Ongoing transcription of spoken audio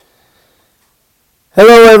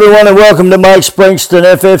Hello, everyone, and welcome to Mike Springston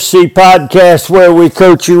FFC Podcast, where we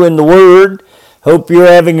coach you in the Word. Hope you're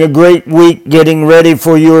having a great week getting ready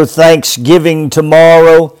for your Thanksgiving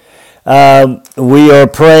tomorrow. We are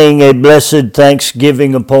praying a blessed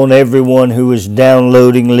Thanksgiving upon everyone who is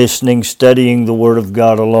downloading, listening, studying the Word of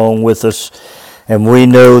God along with us. And we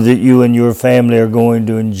know that you and your family are going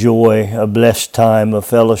to enjoy a blessed time of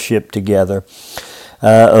fellowship together.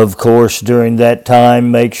 Of course, during that time,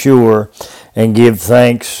 make sure and give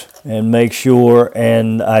thanks and make sure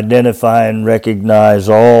and identify and recognize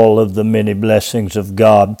all of the many blessings of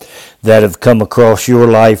God that have come across your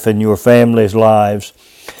life and your family's lives.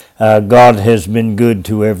 God has been good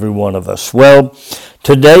to every one of us. Well,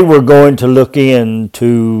 today we're going to look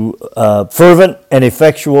into fervent and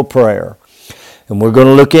effectual prayer. And we're going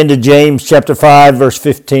to look into James chapter 5, verse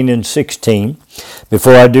 15 and 16.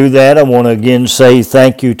 Before I do that, I want to again say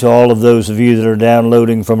thank you to all of those of you that are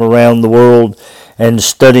downloading from around the world and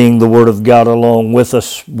studying the Word of God along with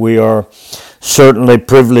us. We are certainly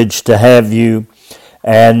privileged to have you.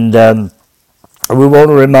 And we want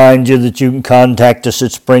to remind you that you can contact us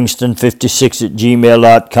at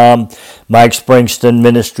springston56@gmail.com,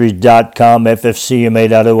 MikeSpringstonMinistries.com,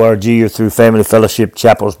 ffcma.org, or through Family Fellowship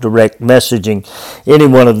Chapel's direct messaging. Any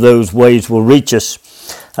one of those ways will reach us.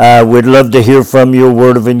 We'd love to hear from you, a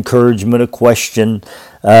word of encouragement, a question.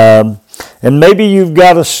 And maybe you've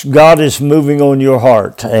got God is moving on your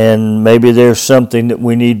heart, and maybe there's something that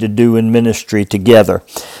we need to do in ministry together.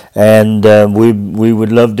 And we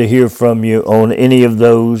would love to hear from you on any of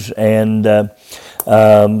those, and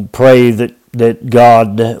pray that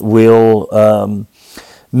God will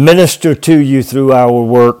minister to you through our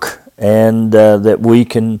work, and that we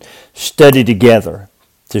can study together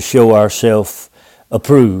to show ourselves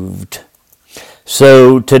approved.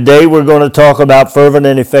 So today we're going to talk about fervent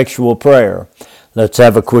and effectual prayer. Let's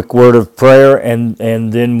have a quick word of prayer, and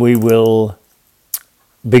then we will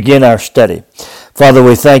begin our study. Father,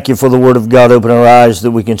 we thank you for the Word of God. Open our eyes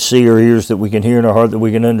that we can see, our ears that we can hear, and our heart that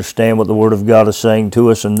we can understand what the Word of God is saying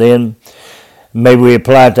to us, and then maybe we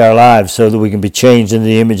apply it to our lives so that we can be changed in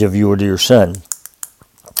the image of your dear Son.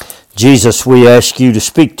 Jesus, we ask you to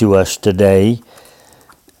speak to us today.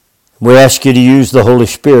 We ask you to use the Holy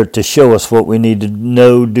Spirit to show us what we need to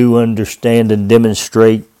know, do, understand, and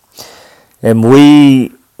demonstrate. And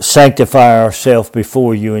we sanctify ourselves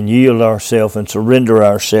before you and yield ourselves and surrender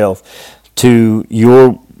ourselves to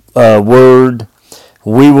your word.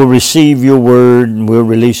 We will receive your word and we'll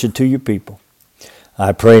release it to your people.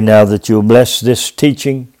 I pray now that you'll bless this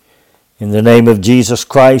teaching in the name of Jesus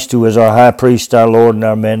Christ, who is our high priest, our Lord, and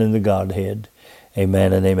our man in the Godhead.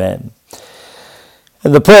 Amen and amen.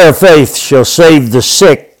 And the prayer of faith shall save the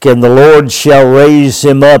sick, and the Lord shall raise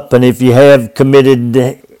him up. And if you have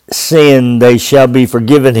committed sin, they shall be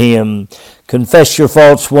forgiven him. Confess your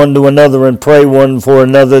faults one to another, and pray one for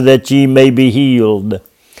another, that ye may be healed.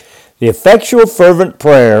 The effectual fervent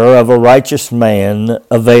prayer of a righteous man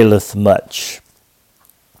availeth much.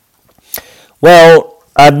 Well,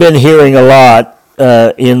 I've been hearing a lot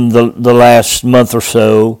in the last month or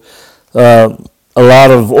so, a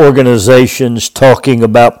lot of organizations talking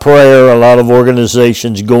about prayer, a lot of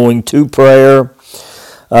organizations going to prayer,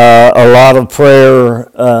 a lot of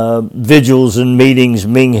prayer vigils and meetings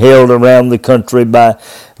being held around the country by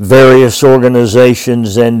various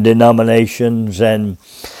organizations and denominations. And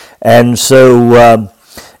so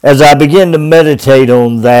as I begin to meditate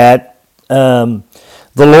on that, the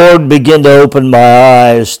Lord began to open my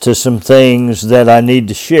eyes to some things that I need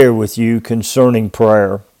to share with you concerning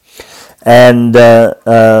prayer. And,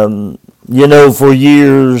 for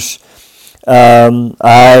years,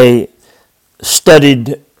 I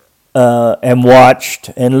studied and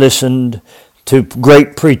watched and listened to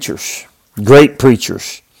great preachers, who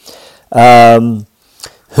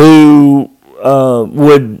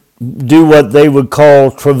would do what they would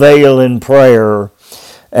call travail in prayer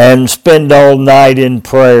and spend all night in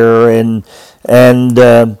prayer. And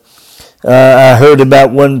I heard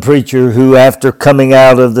about one preacher who, after coming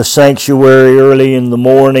out of the sanctuary early in the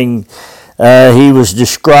morning, he was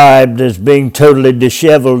described as being totally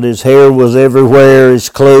disheveled. His hair was everywhere. His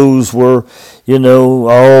clothes were,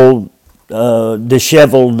 all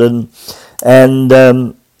disheveled. And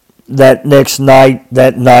that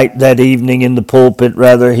evening in the pulpit,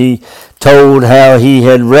 he told how he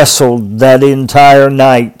had wrestled that entire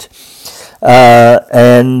night.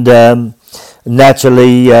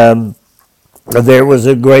 Naturally, there was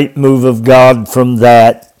a great move of God from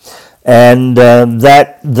that, and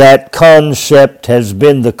that concept has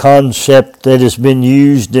been the concept that has been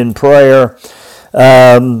used in prayer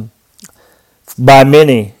by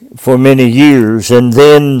many for many years. And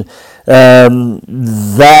then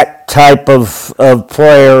that type of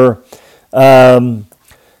prayer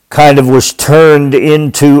kind of was turned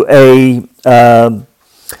into a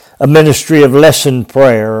ministry of lesson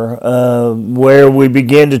prayer, where we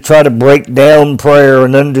began to try to break down prayer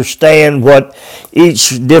and understand what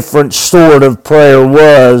each different sort of prayer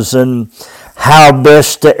was and how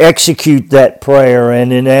best to execute that prayer.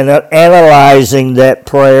 And in analyzing that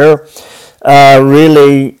prayer,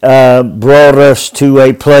 really brought us to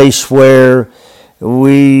a place where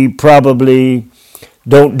we probably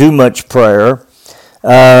don't do much prayer.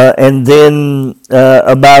 And then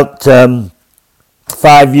about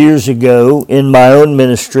 5 years ago in my own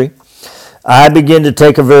ministry, I began to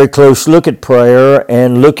take a very close look at prayer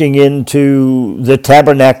and looking into the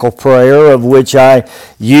tabernacle prayer, of which I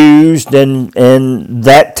used, and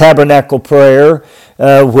that tabernacle prayer,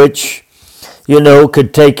 which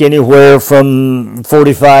could take anywhere from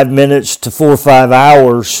 45 minutes to 4 or 5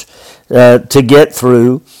 hours to get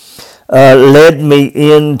through, led me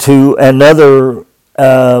into another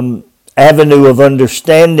avenue of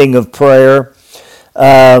understanding of prayer,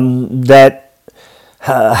 that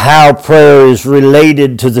how prayer is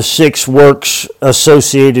related to the 6 works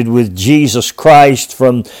associated with Jesus Christ,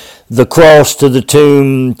 from the cross to the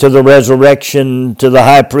tomb to the resurrection to the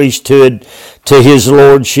high priesthood to his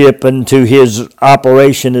lordship and to his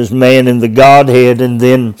operation as man in the Godhead, and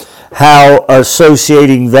then how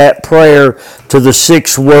associating that prayer to the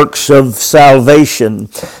 6 works of salvation,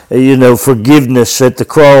 forgiveness at the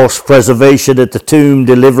cross, preservation at the tomb,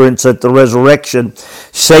 deliverance at the resurrection,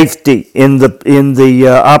 safety in the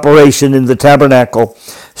operation in the tabernacle,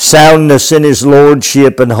 soundness in his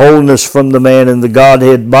lordship, and wholeness from the man in the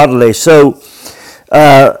Godhead bodily. So,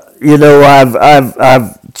 I've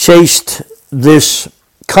chased this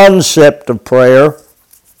concept of prayer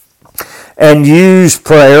and use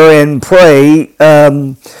prayer and pray.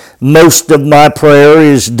 Most of my prayer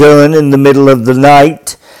is done in the middle of the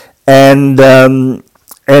night, and I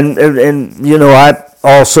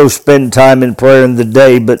also spend time in prayer in the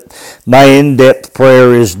day, but my in-depth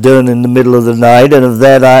prayer is done in the middle of the night, and of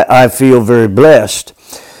that I feel very blessed.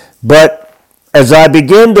 But as I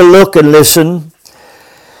begin to look and listen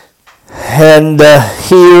and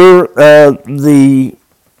hear the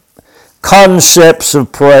concepts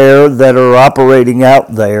of prayer that are operating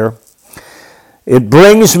out there, it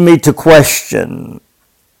brings me to question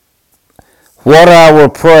what our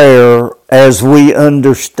prayer as we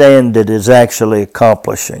understand it is actually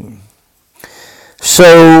accomplishing.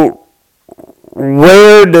 So,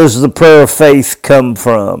 where does the prayer of faith come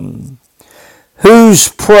from? Who's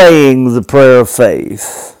praying the prayer of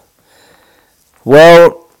faith?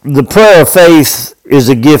 Well, the prayer of faith is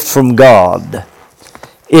a gift from God.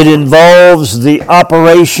 It involves the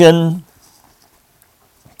operation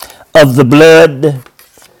of the blood,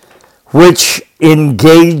 which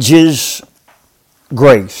engages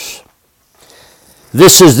grace.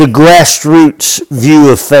 This is the grassroots view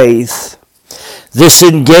of faith. This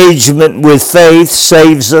engagement with faith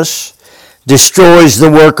saves us, destroys the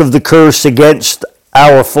work of the curse against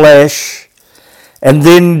our flesh, and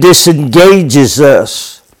then disengages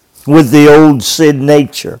us with the old sin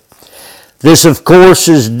nature. This, of course,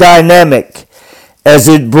 is dynamic, as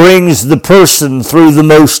it brings the person through the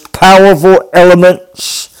most powerful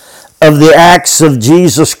elements of the acts of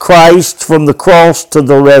Jesus Christ, from the cross to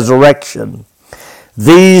the resurrection.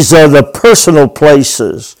 These are the personal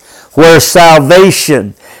places where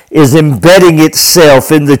salvation is embedding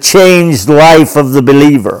itself in the changed life of the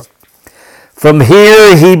believer. From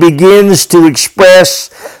here, he begins to express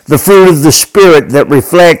the fruit of the Spirit that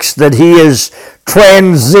reflects that he is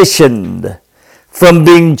transitioned from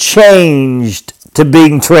being changed to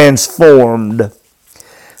being transformed.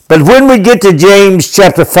 But when we get to James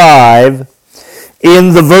chapter 5,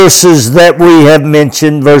 in the verses that we have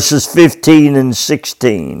mentioned, verses 15 and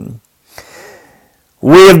 16,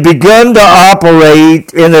 we have begun to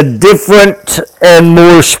operate in a different and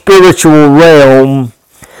more spiritual realm.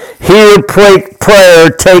 Here, prayer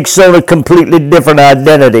takes on a completely different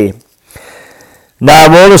identity. Now, I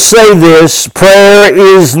want to say this: prayer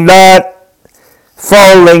is not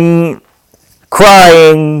falling,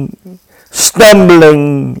 crying,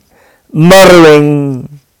 stumbling,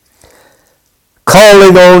 muttering,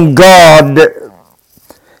 calling on God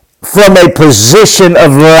from a position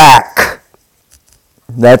of lack.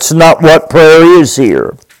 That's not what prayer is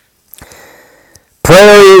here.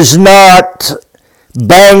 Prayer is not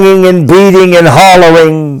banging and beating and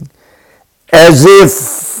hollering as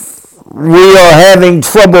if we are having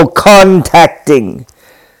trouble contacting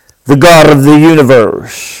the God of the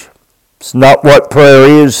universe. It's not what prayer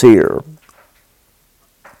is here.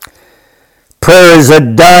 Prayer is a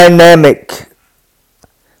dynamic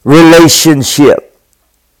relationship.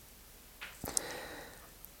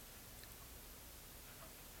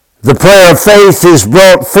 The prayer of faith is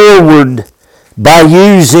brought forward by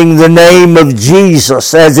using the name of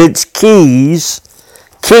Jesus as its key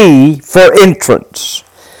for entrance.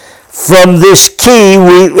 From this key,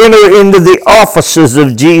 we enter into the offices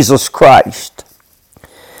of Jesus Christ.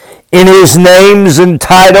 In his names and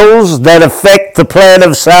titles that affect the plan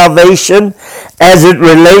of salvation as it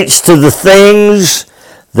relates to the things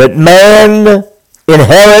that man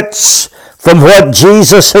inherits from what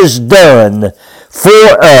Jesus has done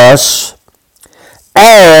for us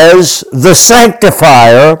as the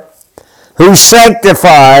sanctifier who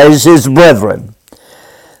sanctifies his brethren.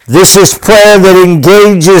 This is prayer that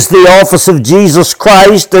engages the office of Jesus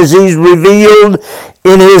Christ as he's revealed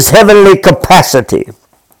in his heavenly capacity.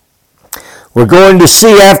 We're going to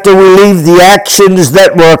see after we leave the actions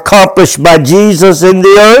that were accomplished by Jesus in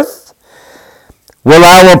the earth. Will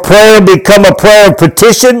our prayer become a prayer of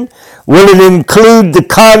petition? Will it include the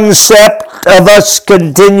concept of us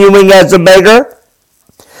continuing as a beggar?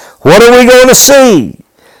 What are we going to see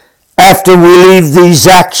after we leave these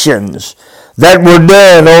actions that were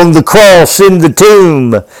done on the cross, in the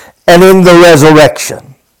tomb, and in the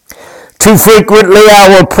resurrection? Too frequently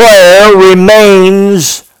our prayer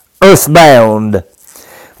remains earthbound.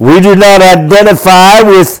 We do not identify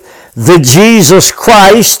with the Jesus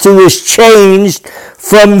Christ who is changed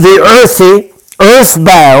from the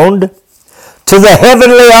earthbound to the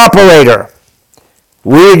heavenly operator.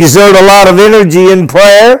 We exert a lot of energy in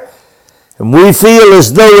prayer, and we feel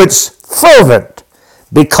as though it's fervent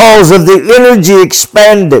because of the energy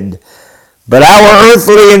expanded. But our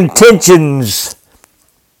earthly intentions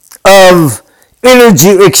of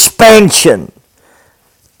energy expansion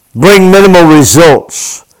bring minimal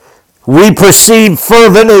results. We perceive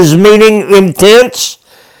fervent as meaning intense.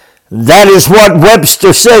 That is what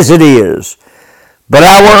Webster says it is. But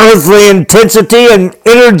our earthly intensity and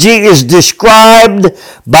energy is described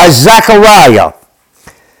by Zechariah.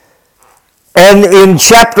 And in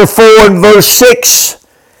chapter 4 and verse 6,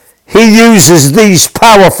 he uses these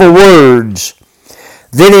powerful words.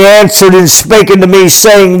 Then he answered and spake unto me,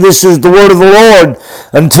 saying, This is the word of the Lord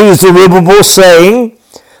unto Zerubbabel, saying,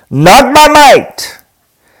 Not by might,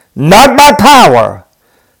 not by power,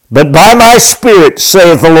 but by my Spirit,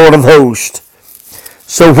 saith the Lord of hosts.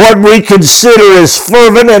 So what we consider as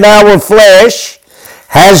fervent in our flesh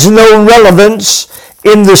has no relevance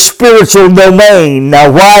in the spiritual domain.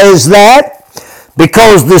 Now, why is that?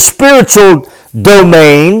 Because the spiritual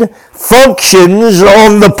domain functions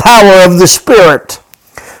on the power of the Spirit.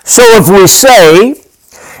 So if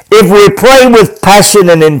we pray with passion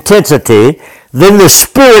and intensity, then the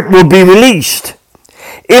Spirit will be released.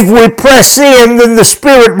 If we press in, then the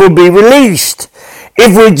Spirit will be released.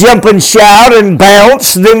 If we jump and shout and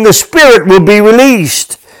bounce, then the Spirit will be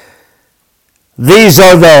released. These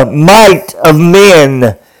are the might of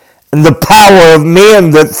men and the power of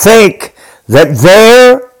men that think that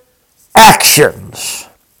their actions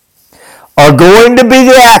are going to be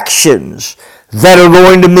the actions that are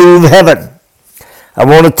going to move heaven. I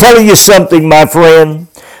want to tell you something, my friend.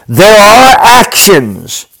 There are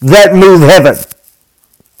actions that move heaven,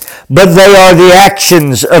 but they are the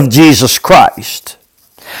actions of Jesus Christ.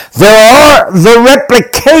 There are the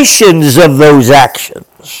replications of those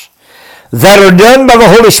actions that are done by the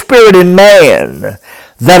Holy Spirit in man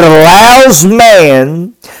that allows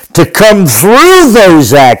man to come through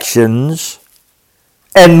those actions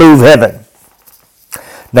and move heaven.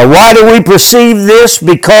 Now, why do we perceive this?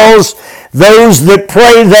 Because those that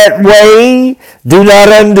pray that way do not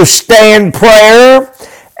understand prayer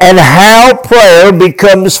and how prayer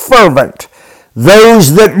becomes fervent.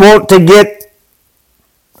 Those that want to get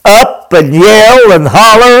up and yell and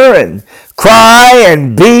holler and cry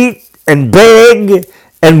and beat and beg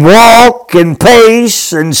and walk and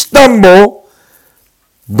pace and stumble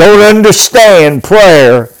don't understand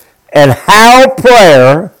prayer and how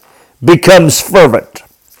prayer becomes fervent.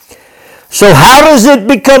 So how does it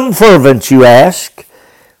become fervent, you ask?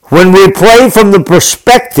 When we pray from the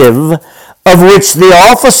perspective of which the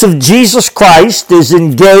office of Jesus Christ is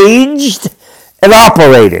engaged and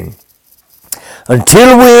operating.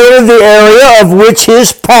 Until we enter the area of which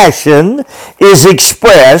his passion is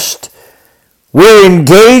expressed, we're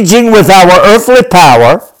engaging with our earthly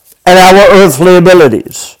power and our earthly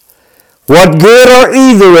abilities. What good are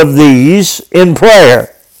either of these in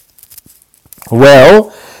prayer?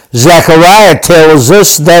 Well, Zechariah tells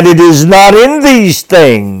us that it is not in these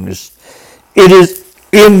things. It is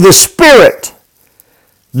in the Spirit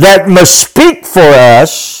that must speak for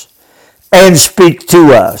us and speak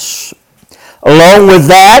to us. Along with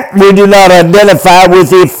that, we do not identify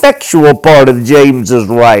with the effectual part of James's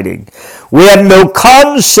writing. We have no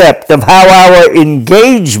concept of how our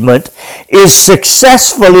engagement is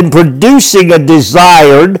successful in producing a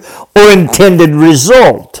desired or intended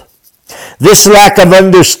result. This lack of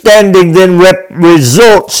understanding then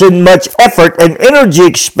results in much effort and energy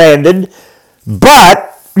expended,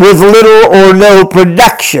 but with little or no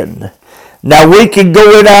production. Now we can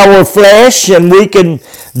go in our flesh and we can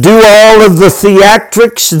do all of the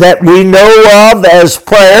theatrics that we know of as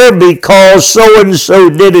prayer because so-and-so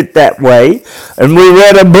did it that way. And we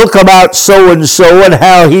read a book about so-and-so and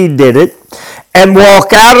how he did it. And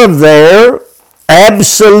walk out of there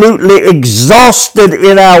absolutely exhausted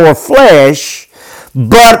in our flesh,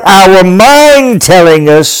 but our mind telling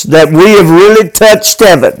us that we have really touched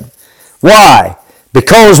heaven. Why?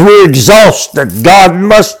 Because we're exhausted. God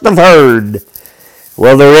must have heard.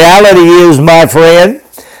 Well, the reality is, my friend,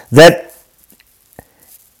 that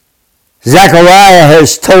Zechariah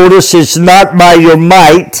has told us it's not by your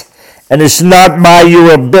might and it's not by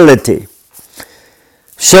your ability.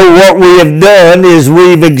 So what we have done is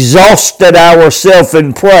we've exhausted ourselves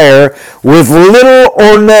in prayer with little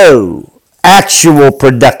or no actual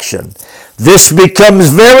production. This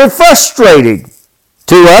becomes very frustrating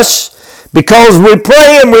to us, because we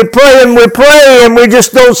pray and we pray and we pray and we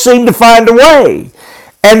just don't seem to find a way.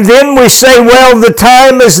 And then we say, well, the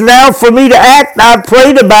time is now for me to act. I've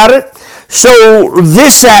prayed about it. So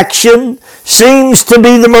this action seems to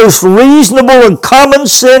be the most reasonable and common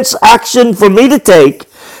sense action for me to take.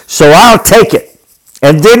 So I'll take it.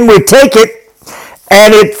 And then we take it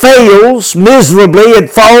and it fails miserably. It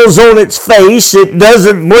falls on its face. It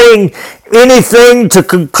doesn't bring anything to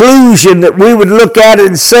conclusion that we would look at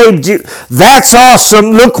and say, that's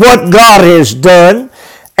awesome, look what God has done.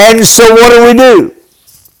 And so what do?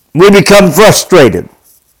 We become frustrated.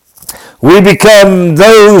 We become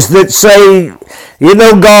those that say, you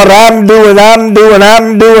know, God, I'm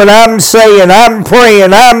saying, I'm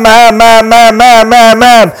praying,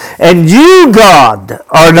 and you, God,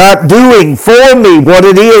 are not doing for me what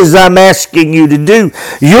it is I'm asking you to do.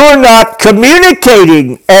 You're not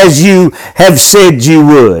communicating as you have said you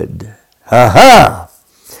would.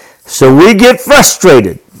 So we get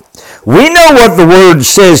frustrated. We know what the Word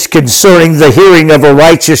says concerning the hearing of a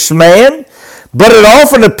righteous man, but it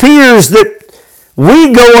often appears that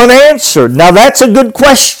we go unanswered. Now that's a good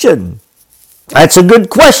question. That's a good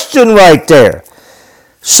question right there.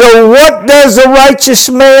 So what does a righteous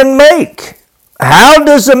man make? How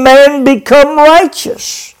does a man become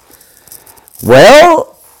righteous?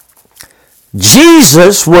 Well,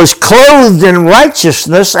 Jesus was clothed in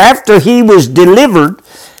righteousness after he was delivered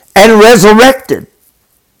and resurrected.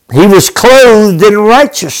 He was clothed in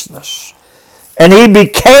righteousness. And he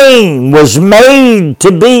was made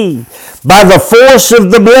to be, by the force of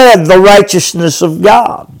the blood, the righteousness of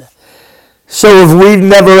God. So if we've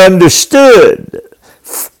never understood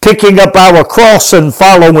picking up our cross and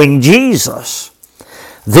following Jesus,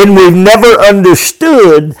 then we've never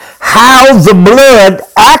understood how the blood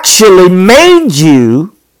actually made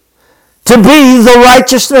you to be the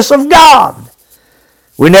righteousness of God.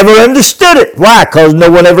 We never understood it. Why? Because no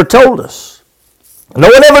one ever told us. No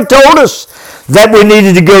one ever told us that we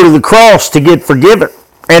needed to go to the cross to get forgiven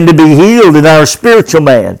and to be healed in our spiritual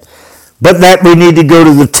man, but that we need to go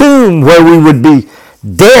to the tomb where we would be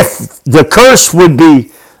death. The curse would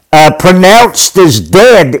be pronounced as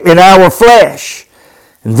dead in our flesh.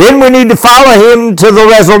 And then we need to follow him to the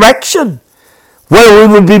resurrection, where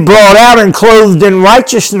we would be brought out and clothed in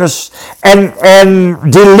righteousness and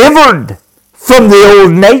delivered from the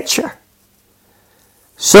old nature.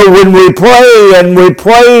 So when we pray and we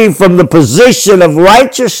pray from the position of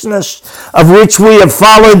righteousness of which we have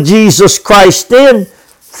followed Jesus Christ in,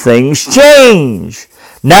 things change.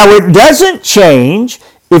 Now it doesn't change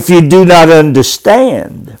if you do not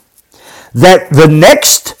understand that the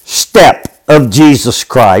next step of Jesus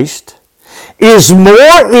Christ is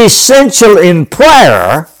more essential in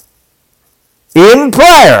prayer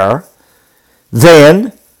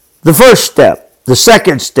than the first step, the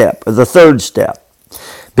second step, or the third step.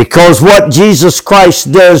 Because what Jesus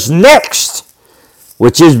Christ does next,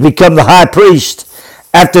 which is become the high priest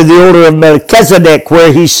after the order of Melchizedek,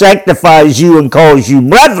 where he sanctifies you and calls you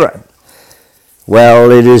brethren,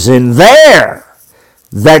 well, it is in there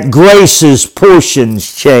that grace's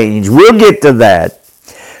portions change. We'll get to that.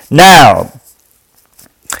 Now,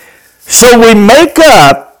 so we make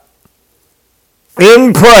up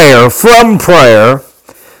in prayer, from prayer,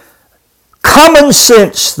 common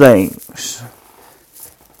sense things.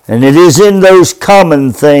 And it is in those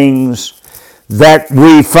common things that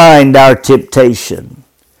we find our temptation.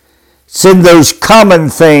 It's in those common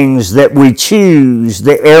things that we choose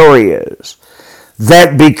the areas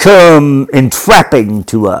that become entrapping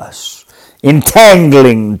to us,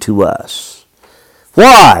 entangling to us.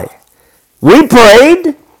 Why? We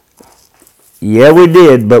prayed. Yeah, we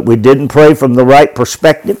did, but we didn't pray from the right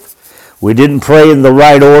perspective. We didn't pray in the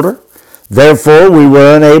right order. Therefore, we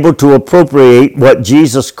were unable to appropriate what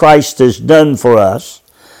Jesus Christ has done for us,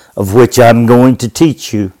 of which I'm going to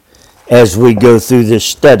teach you as we go through this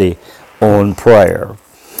study on prayer.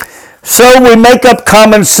 So we make up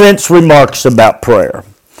common sense remarks about prayer.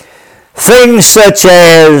 Things such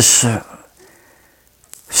as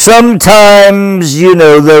sometimes,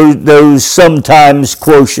 those sometimes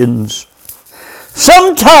quotients.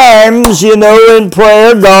 Sometimes, in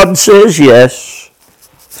prayer, God says yes.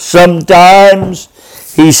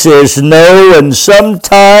 Sometimes He says no, and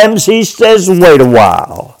sometimes He says wait a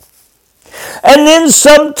while. And then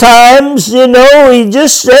sometimes, He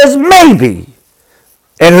just says maybe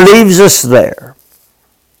and leaves us there.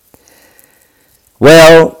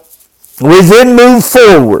 Well, we then move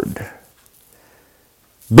forward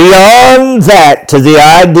beyond that to the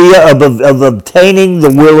idea of obtaining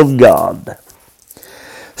the will of God.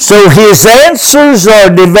 So His answers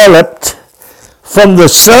are developed from the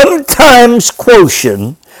sometimes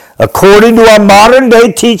quotient, according to our modern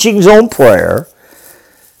day teachings on prayer,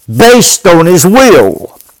 based on His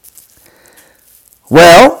will.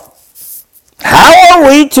 Well, how are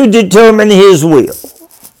we to determine His will?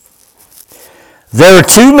 There are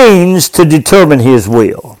two means to determine His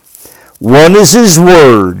will. One is His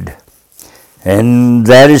Word, and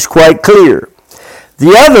that is quite clear.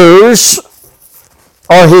 The others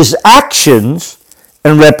are His actions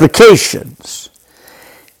and replications.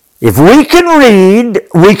 If we can read,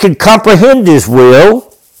 we can comprehend His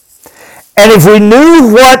will, and if we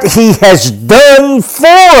knew what He has done for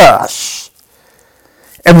us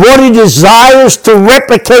and what He desires to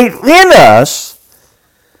replicate in us,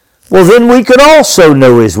 well, then we could also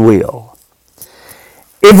know His will.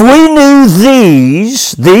 If we knew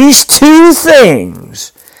these two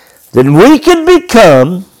things, then we could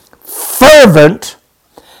become fervent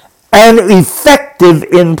and effective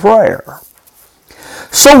in prayer.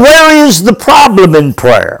 So where is the problem in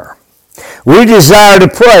prayer? We desire to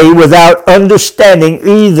pray without understanding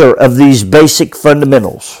either of these basic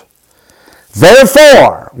fundamentals.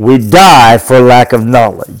 Therefore, we die for lack of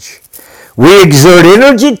knowledge. We exert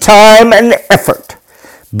energy, time, and effort,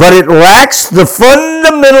 but it lacks the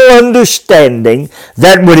fundamental understanding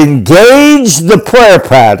that would engage the prayer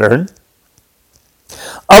pattern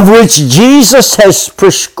of which Jesus has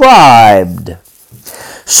prescribed.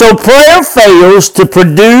 So prayer fails to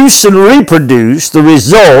produce and reproduce the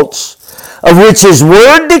results of which His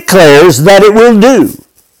Word declares that it will do.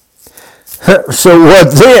 So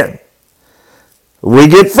what then? We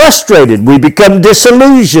get frustrated, we become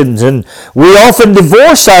disillusioned, and we often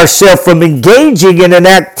divorce ourselves from engaging in an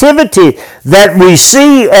activity that we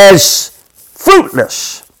see as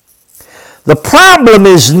fruitless. The problem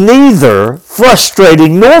is neither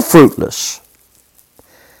frustrating nor fruitless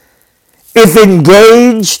if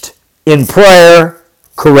engaged in prayer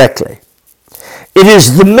correctly. It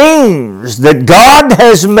is the means that God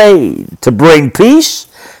has made to bring peace,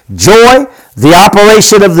 joy, the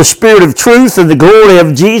operation of the Spirit of truth, and the glory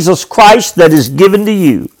of Jesus Christ that is given to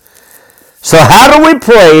you. So how do we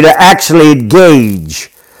pray to actually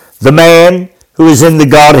engage the man who is in the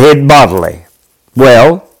Godhead bodily?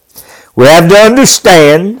 Well, we have to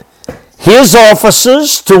understand His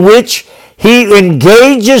offices to which He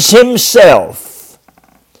engages Himself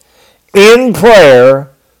in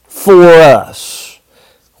prayer for us.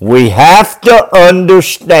 We have to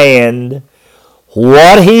understand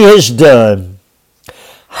what He has done,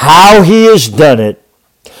 how He has done it,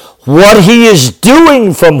 what He is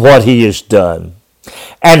doing from what He has done,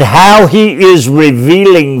 and how He is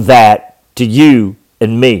revealing that to you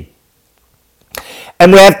and me.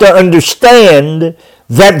 And we have to understand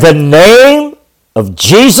that the name of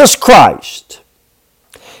Jesus Christ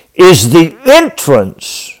is the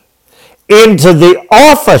entrance into the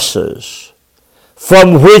offices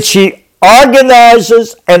from which He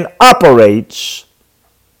organizes and operates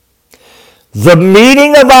the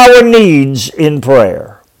meeting of our needs in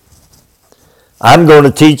prayer. I'm going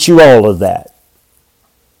to teach you all of that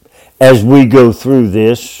as we go through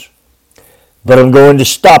this, but I'm going to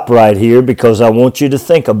stop right here because I want you to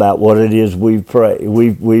think about what it is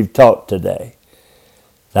we've taught today.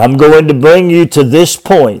 I'm going to bring you to this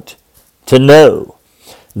point to know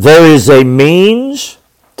there is a means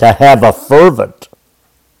to have a fervent,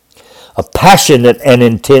 a passionate and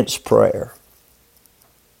intense prayer.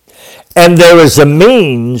 And there is a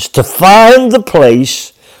means to find the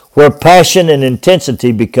place where passion and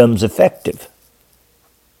intensity becomes effective.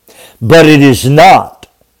 But it is not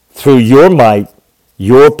through your might,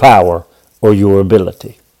 your power, or your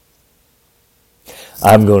ability.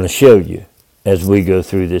 I'm going to show you as we go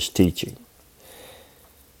through this teaching.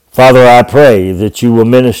 Father, I pray that you will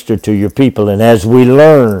minister to your people, and as we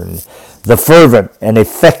learn the fervent and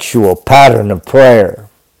effectual pattern of prayer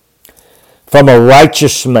from a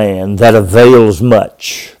righteous man that avails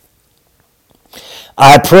much,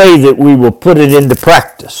 I pray that we will put it into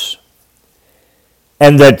practice,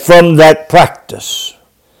 and that from that practice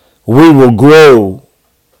we will grow,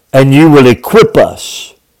 and you will equip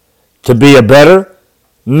us to be a better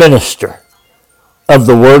minister of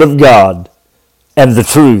the Word of God and the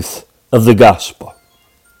truth of the gospel.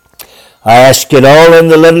 I ask it all in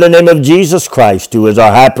the lovely name of Jesus Christ, who is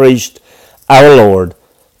our high priest, our Lord,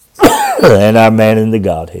 and our man in the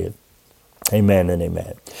Godhead. Amen and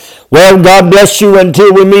amen. Well, God bless you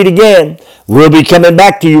until we meet again. We'll be coming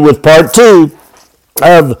back to you with part 2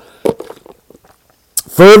 of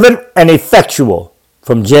Fervent and Effectual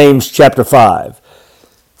from James chapter 5.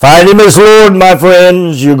 Find him as Lord, my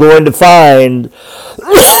friends. You're going to find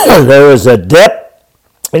there is a depth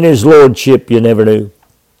in his lordship you never knew.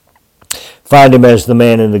 Find him as the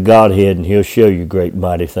man in the Godhead, and he'll show you great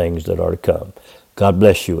mighty things that are to come. God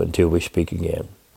bless you until we speak again.